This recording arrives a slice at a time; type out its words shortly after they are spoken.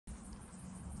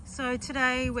So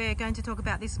today we're going to talk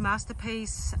about this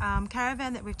masterpiece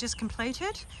caravan that we've just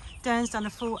completed. Dan's done a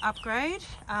full upgrade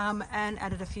and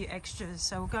added a few extras.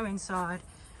 So we'll go inside.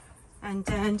 And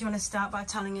Dan, do you want to start by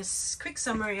telling us a quick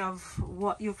summary of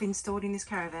what you've installed in this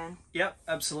caravan? Yep,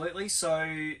 absolutely. So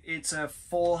it's a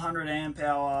 400 amp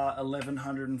hour,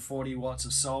 1140 watts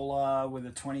of solar with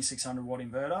a 2600 watt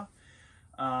inverter.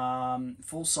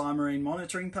 Full Simarine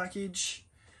monitoring package.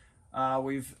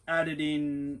 We've added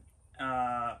in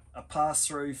a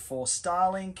pass-through for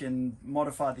Starlink and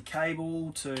modified the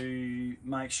cable to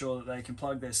make sure that they can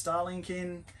plug their Starlink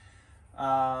in.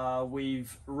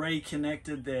 We've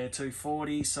reconnected their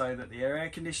 240 so that the air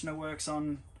conditioner works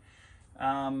on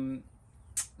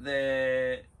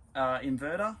their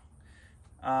inverter.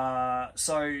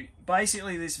 So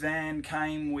basically this van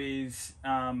came with,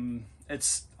 I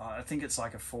think it's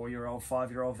like a 4-year-old,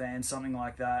 5-year-old van, something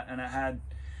like that, and it had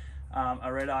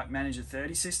a Red Arc Manager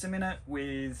 30 system in it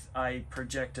with a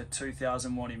projector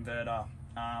 2000 watt inverter,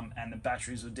 and the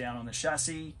batteries were down on the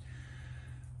chassis.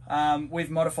 We've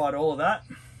modified all of that,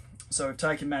 so we've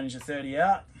taken Manager 30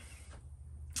 out.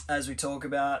 As we talk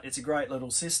about, it's a great little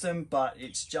system, but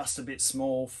it's just a bit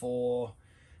small for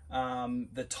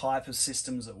the type of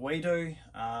systems that we do.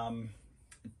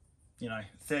 You know,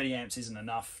 30 amps isn't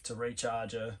enough to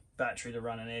recharge a battery to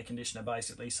run an air conditioner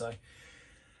basically. So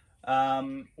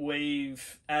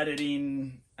we've added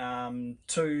in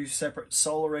 2 separate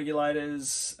solar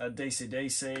regulators, a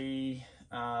DC-DC,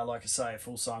 like I say, a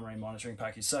full Simarine monitoring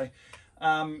package. So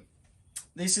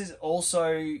this is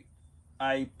also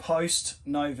a post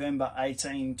November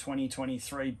 18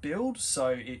 2023 build, so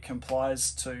it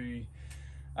complies to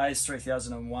AS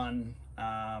 3001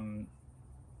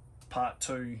 part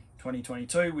 2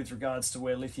 2022 with regards to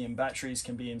where lithium batteries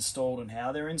can be installed and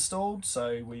how they're installed.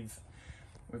 So we've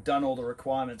done all the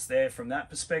requirements there from that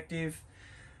perspective.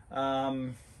 It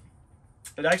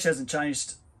actually hasn't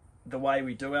changed the way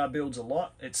we do our builds a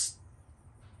lot. It's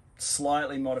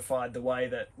slightly modified the way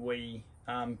that we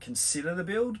consider the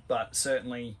build, but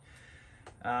certainly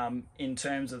in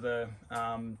terms of the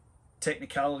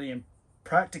technicality and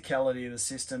practicality of the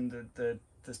system, the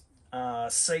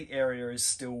seat area is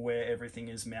still where everything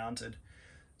is mounted.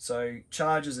 So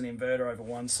chargers and inverter over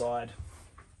one side,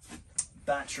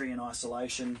 battery and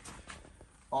isolation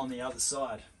on the other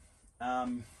side.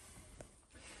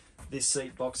 This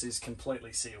seat box is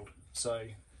completely sealed, so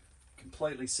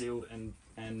completely sealed and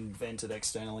vented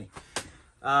externally.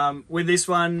 With this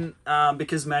one,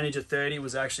 because Manager 30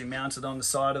 was actually mounted on the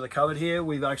side of the cupboard here,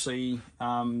 we've actually,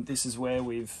 this is where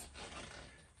we've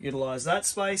utilised that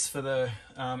space for the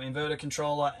inverter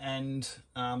controller and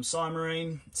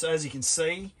Simarine. So as you can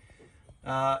see,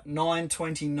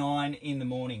 9:29 in the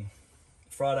morning,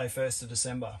 Friday 1st of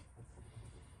December.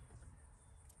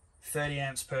 30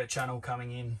 amps per channel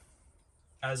coming in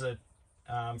as a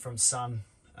from sun.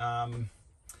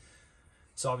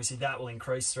 So obviously that will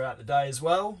increase throughout the day as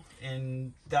well,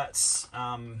 and that's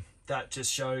that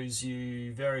just shows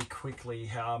you very quickly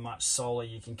how much solar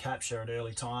you can capture at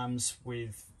early times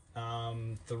with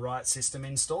the right system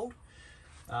installed.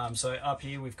 So up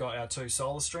here we've got our 2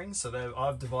 solar strings. So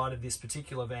I've divided this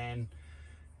particular van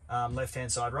left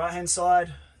hand side, right hand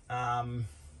side.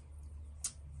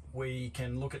 We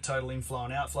can look at total inflow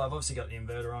and outflow. I've obviously got the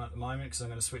inverter on at the moment because I'm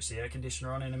going to switch the air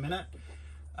conditioner on in a minute.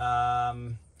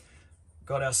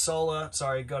 Got our solar,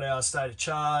 got our state of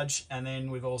charge, and then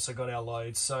we've also got our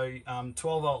load. So 12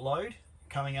 volt load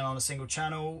coming in on a single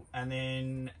channel, and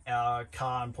then our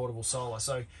car and portable solar.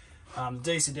 So the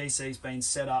DC-DC has been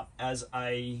set up as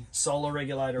a solar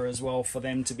regulator as well for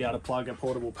them to be able to plug a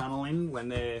portable panel in when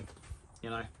they're, you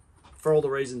know, for all the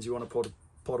reasons you want a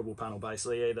portable panel,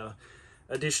 basically either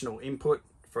additional input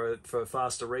for a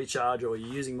faster recharge, or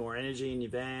you're using more energy in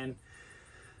your van.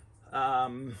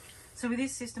 So with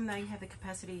this system, they have the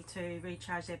capacity to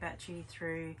recharge their battery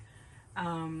through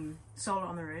solar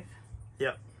on the roof.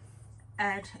 Yep.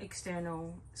 Add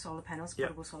external solar panels,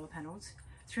 portable solar panels,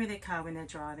 through their car when they're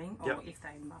driving, or if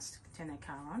they must turn their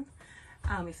car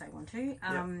on, if they want to.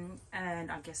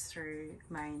 And I guess through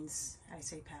mains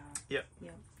AC power. Yep.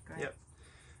 Yep. Great. Yep.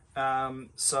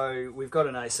 So we've got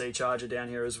an AC charger down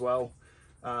here as well.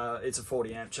 It's a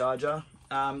 40 amp charger.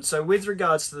 So with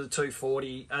regards to the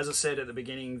 240, as I said at the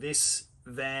beginning, this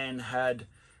van had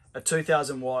a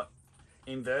 2000 watt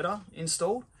inverter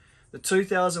installed. The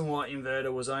 2000 watt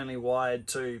inverter was only wired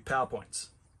to power points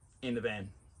in the van.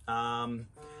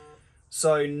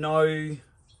 So no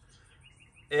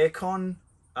aircon,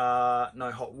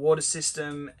 no hot water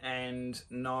system, and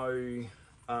no,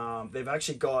 they've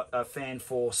actually got a fan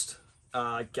forced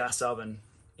gas oven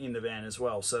in the van as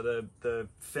well. So the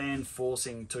fan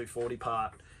forcing 240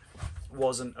 part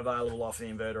wasn't available off the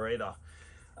inverter either.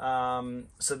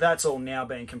 So that's all now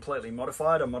been completely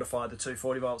modified. I modified the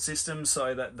 240 volt system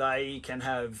so that they can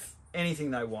have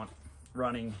anything they want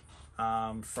running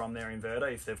from their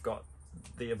inverter if they've got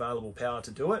the available power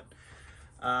to do it.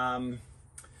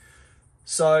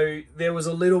 So there was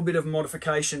a little bit of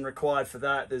modification required for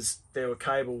that. There were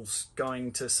cables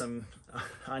going to some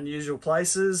unusual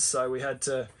places, so we had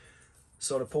to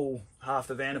sort of pull half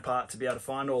the van apart to be able to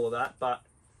find all of that, but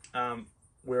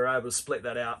we were able to split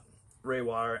that out,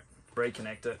 rewire it,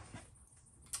 reconnect it.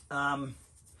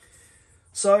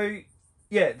 So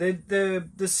yeah,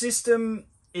 the system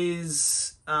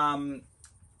is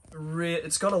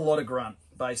it's got a lot of grunt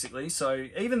basically. So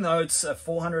even though it's a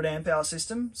 400 amp hour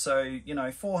system, so you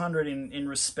know 400 in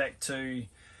respect to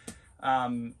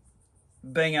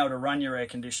being able to run your air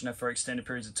conditioner for extended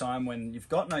periods of time when you've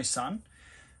got no sun,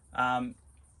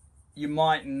 you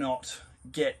might not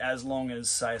get as long as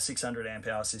say a 600 amp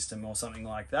hour system or something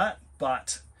like that,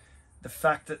 but the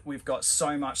fact that we've got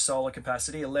so much solar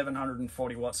capacity,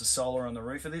 1140 watts of solar on the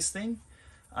roof of this thing,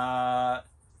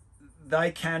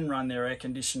 they can run their air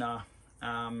conditioner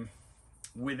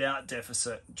without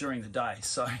deficit during the day.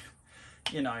 So,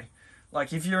 you know,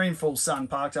 like if you're in full sun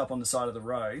parked up on the side of the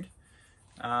road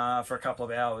for a couple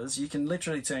of hours, you can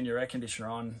literally turn your air conditioner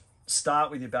on, start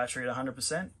with your battery at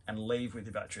 100% and leave with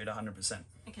your battery at 100%.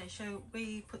 Okay, so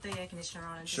we put the air conditioner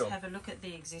on and Sure. just have a look at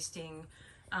the existing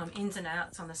ins and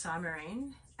outs on the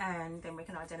Simarine, and then we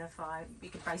can identify, we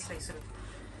could basically sort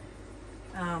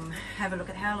of have a look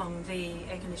at how long the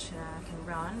air conditioner can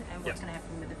run and what's going to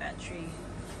happen with the battery.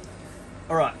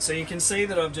 Alright, so you can see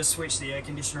that I've just switched the air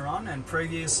conditioner on, and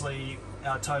previously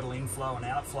our total inflow and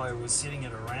outflow was sitting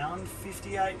at around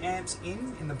 58 amps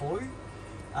in the blue.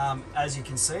 As you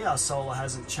can see, our solar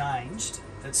hasn't changed.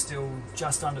 It's still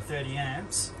just under 30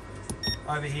 amps.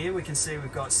 Over here we can see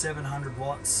we've got 700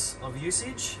 watts of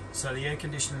usage, so the air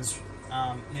conditioner's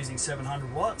using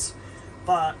 700 watts.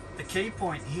 But the key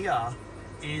point here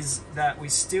is that we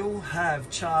still have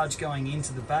charge going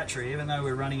into the battery even though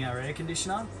we're running our air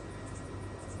conditioner.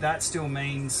 That still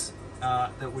means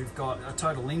that we've got a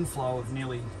total inflow of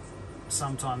nearly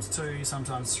sometimes 2,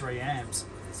 sometimes 3 amps.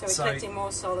 So we're collecting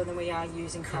more solar than we are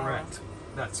using power. Correct.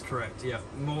 That's correct, yeah.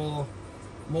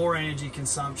 More energy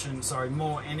consumption, sorry,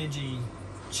 more energy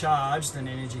charge than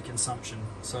energy consumption.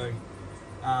 So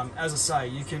as I say,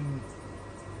 you can,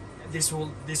 this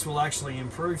will actually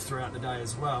improve throughout the day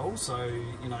as well. So,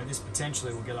 you know, this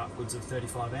potentially will get upwards of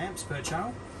 35 amps per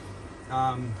channel.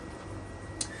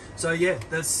 So yeah,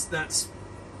 that's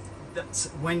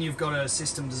when you've got a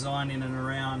system designed in and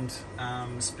around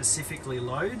specifically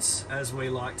loads, as we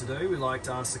like to do. We like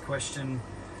to ask the question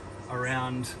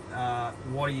around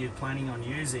what are you planning on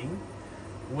using.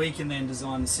 We can then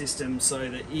design the system so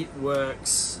that it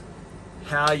works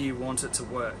how you want it to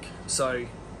work. So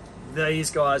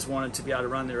these guys wanted to be able to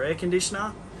run their air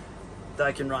conditioner,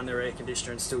 they can run their air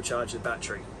conditioner and still charge the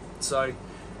battery. So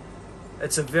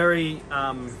it's a very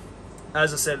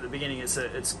as I said at the beginning, it's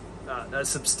a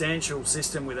substantial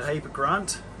system with a heap of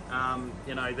grunt.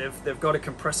 You know, they've got a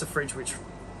compressor fridge which,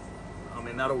 I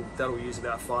mean, that'll use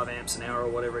about 5 amps an hour or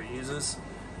whatever it uses,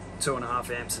 2.5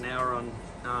 amps an hour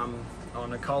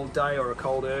on a cold day or a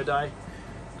colder day,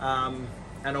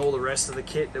 and all the rest of the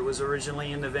kit that was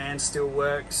originally in the van still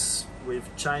works.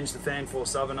 We've changed the fan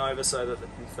force oven over so that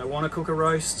if they want to cook a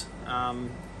roast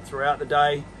throughout the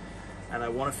day and they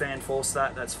want to fan force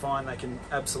that, that's fine. They can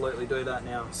absolutely do that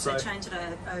now. So change it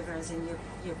over as in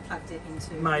you plugged it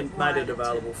into... Made it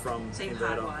available from so you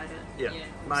inverter. hardwired it. Yeah,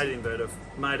 made it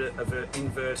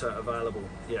inverter available.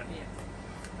 Yeah.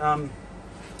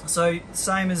 So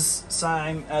same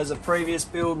as a previous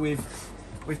build, we've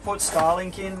put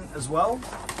Starlink in as well,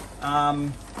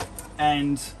 so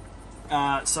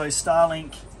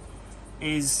Starlink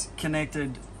is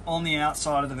connected on the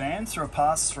outside of the van through a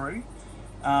pass-through.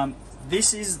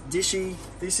 This is Dishy.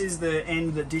 This is the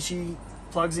end that Dishy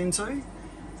plugs into.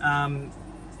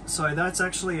 So that's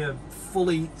actually a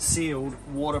fully sealed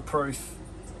waterproof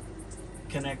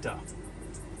connector.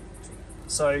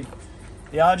 So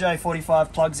the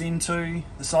RJ45 plugs into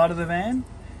the side of the van,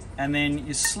 and then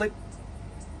you slip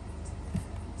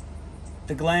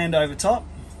the gland over top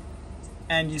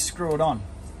and you screw it on,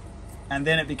 and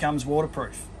then it becomes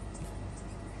waterproof.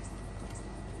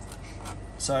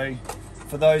 So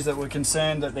for those that were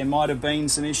concerned that there might have been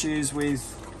some issues with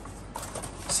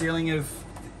sealing of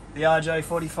the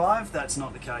RJ45, that's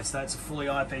not the case. That's a fully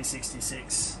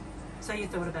IP66. So you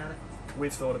thought about it?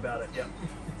 We've thought about it, yep.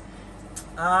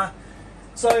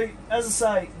 So as I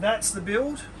say, that's the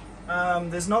build.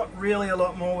 There's not really a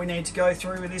lot more we need to go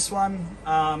through with this one.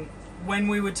 when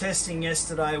we were testing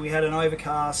yesterday, we had an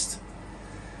overcast,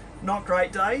 not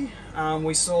great day.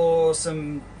 We saw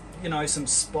some, some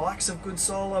spikes of good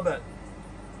solar, but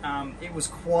it was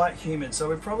quite humid. So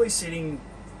we're probably sitting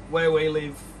where we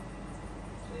live,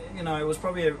 it was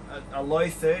probably a low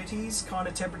 30s kind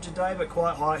of temperature day, but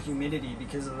quite high humidity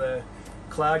because of the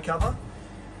cloud cover.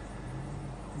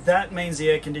 That means the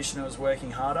air conditioner was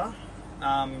working harder.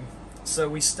 So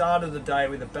we started the day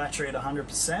with the battery at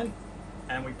 100%,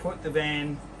 and we put the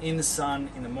van in the sun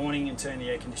in the morning and turned the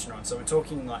air conditioner on. So we're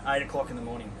talking like 8 o'clock in the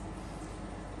morning.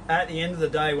 At the end of the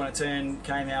day, when it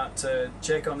came out to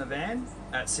check on the van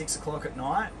at 6 o'clock at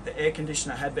night, the air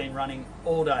conditioner had been running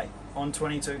all day on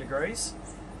 22 degrees,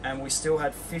 and we still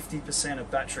had 50% of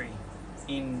battery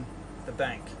in the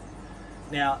bank.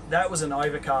 Now, that was an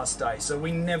overcast day, so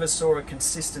we never saw a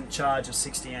consistent charge of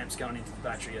 60 amps going into the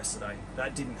battery yesterday.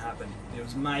 That didn't happen. It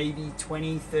was maybe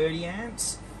 20, 30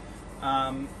 amps.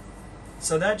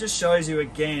 So that just shows you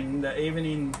again that even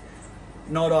in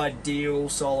not ideal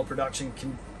solar production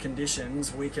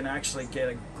conditions, we can actually get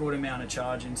a good amount of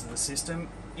charge into the system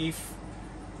if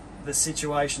the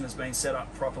situation has been set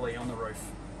up properly on the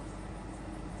roof.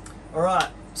 Alright,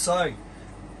 so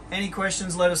any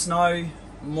questions, let us know.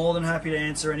 More than happy to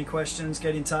answer any questions.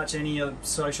 Get in touch, any of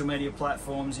social media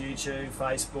platforms, YouTube,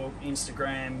 Facebook,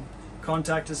 Instagram.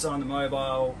 Contact us on the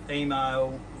mobile,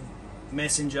 email,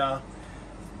 messenger.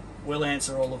 We'll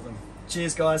answer all of them.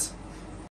 Cheers, guys.